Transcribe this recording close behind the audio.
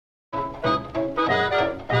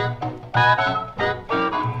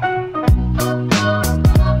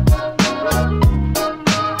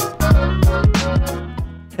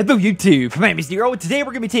Hello YouTube, my name is Nero, and today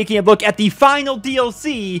we're going to be taking a look at the final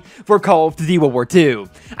DLC for Call of Duty World War II.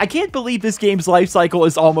 I can't believe this game's life cycle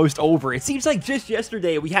is almost over. It seems like just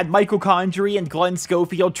yesterday we had Michael Condrey and Glenn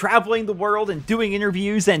Schofield traveling the world and doing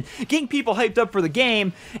interviews and getting people hyped up for the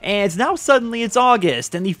game, and now suddenly it's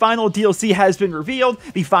August, and the final DLC has been revealed,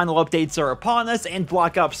 the final updates are upon us, and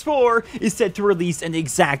Black Ops 4 is set to release in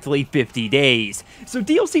exactly 50 days. So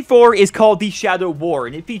DLC 4 is called the Shadow War,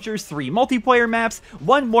 and it features 3 multiplayer maps,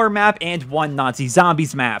 1 war map, and 1 Nazi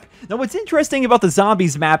zombies map. Now what's interesting about the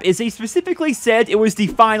zombies map is they specifically said it was the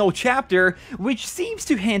final chapter, which seems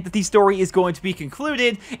to hint that the story is going to be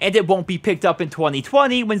concluded and it won't be picked up in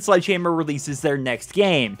 2020 when Sledgehammer releases their next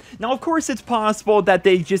game. Now of course it's possible that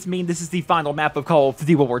they just mean this is the final map of Call of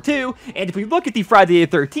Duty World War II, and if we look at the Friday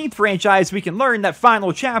the 13th franchise, we can learn that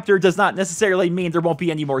final chapter does not necessarily mean there won't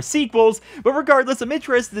be any more sequels, but regardless, I'm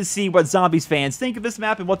interested to see what Zombies fans think of this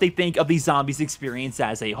map and what they think of the Zombies experience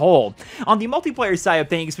as a whole. On the multiplayer side of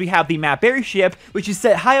things, we have the map Airship, which is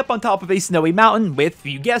set high up on top of a snowy mountain with,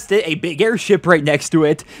 you guessed it, a big airship right next to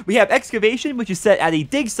it. We have Excavation, which is set at a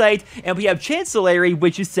dig site, and we have Chancellery,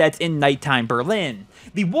 which is set in nighttime Berlin.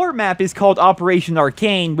 The war map is called Operation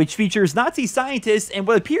Arcane, which features Nazi scientists and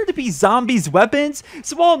what appear to be zombies' weapons,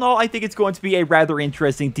 so all in all, I think it's going to be a rather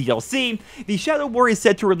interesting DLC. The Shadow War is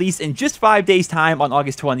set to release in just 5 days' time on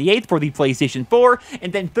August 28th for the PlayStation 4,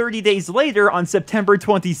 and then 30 days later on September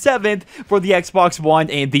 27th for the Xbox One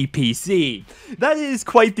and the PC. That is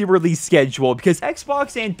quite the release schedule, because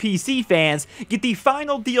Xbox and PC fans get the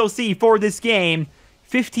final DLC for this game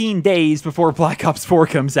 15 days before Black Ops 4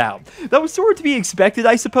 comes out. That was sort of to be expected,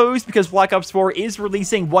 I suppose, because Black Ops 4 is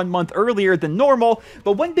releasing 1 month earlier than normal,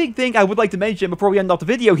 but one big thing I would like to mention before we end off the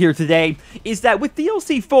video here today is that with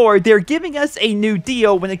DLC 4, they're giving us a new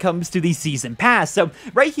deal when it comes to the Season Pass. So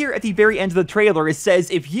right here at the very end of the trailer, it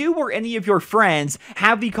says if you or any of your friends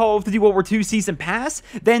have the Call of Duty World War II Season Pass,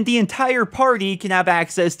 then the entire party can have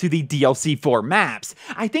access to the DLC 4 maps.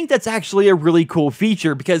 I think that's actually a really cool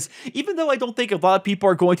feature, because even though I don't think a lot of people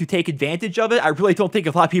are going to take advantage of it, I really don't think a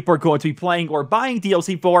lot of people are going to be playing or buying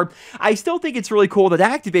DLC 4, I still think it's really cool that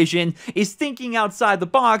Activision is thinking outside the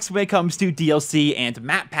box when it comes to DLC and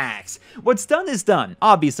map packs. What's done is done,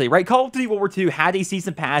 obviously, right? Call of Duty World War II had a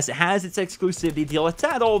Season Pass, it has its exclusivity deal, it's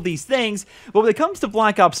had all of these things, but when it comes to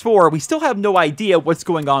Black Ops 4, we still have no idea what's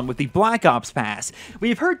going on with the Black Ops Pass.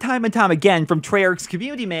 We've heard time and time again from Treyarch's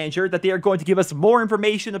community manager that they are going to give us more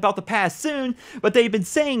information about the pass soon, but they've been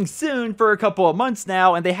saying soon for a couple of months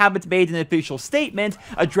now, and they haven't made an official statement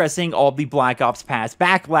addressing all the Black Ops Pass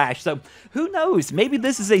backlash. So who knows, maybe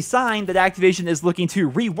this is a sign that Activision is looking to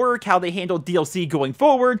rework how they handle DLC going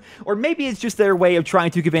forward, or maybe it's just their way of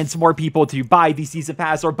trying to convince more people to buy the Season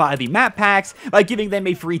Pass or buy the map packs by giving them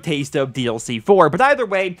a free taste of DLC 4. But either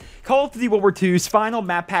way, Call of Duty World War II's final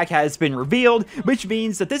map pack has been revealed, which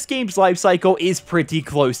means that this game's life cycle is pretty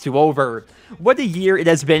close to over. What a year it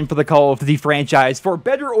has been for the Call of Duty franchise. For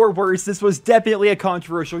better or worse, this was definitely a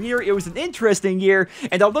controversial year. It was an interesting year,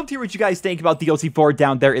 and I'd love to hear what you guys think about DLC 4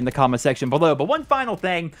 down there in the comment section below. But one final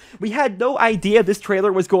thing, we had no idea this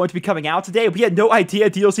trailer was going to be coming out today. We had no idea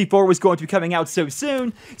DLC 4 was going to be coming out so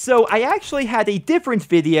soon, so I actually had a different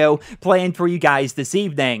video planned for you guys this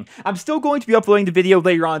evening. I'm still going to be uploading the video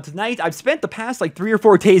later on tonight. I've spent the past like 3 or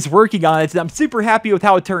 4 days working on it, and I'm super happy with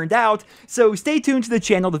how it turned out, so stay tuned to the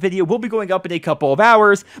channel. The video will be going up in a couple of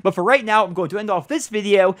hours, but for right now, I'm going to end off this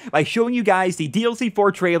video by showing you guys the DLC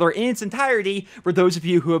 4 trailer in its entirety for those of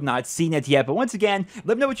you who have not seen it yet. But once again,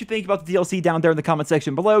 let me know what you think about the DLC down there in the comment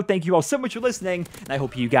section below. Thank you all so much for listening, and I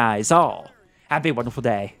hope you guys all have a wonderful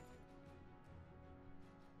day.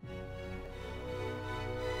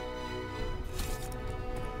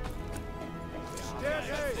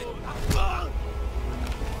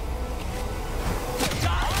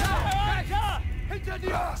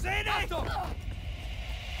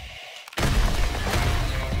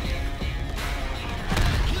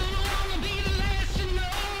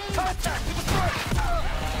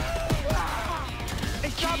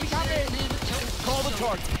 Call the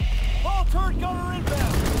target. All turret gunner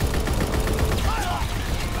inbound.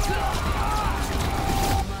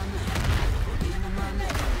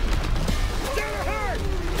 They're hurt.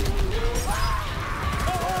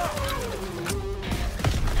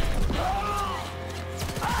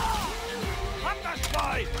 Up the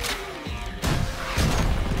slide.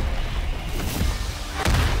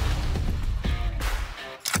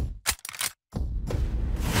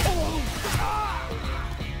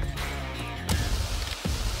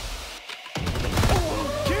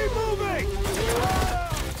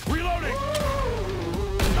 Reloading!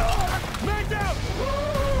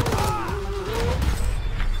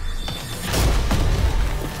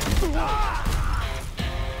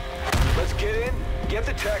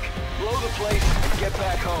 Blow the place and get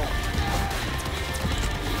back home.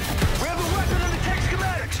 We have a weapon in the tech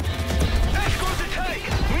schematics. Escort the tank.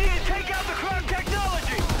 We need to take out the crime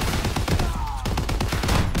technology.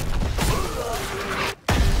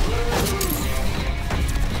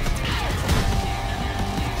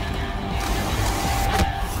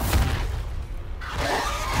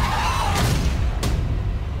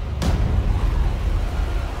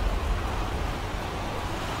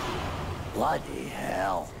 Bloody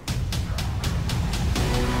hell.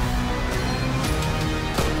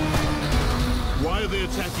 Why are they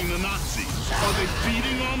attacking the Nazis? Are they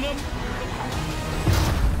feeding on them?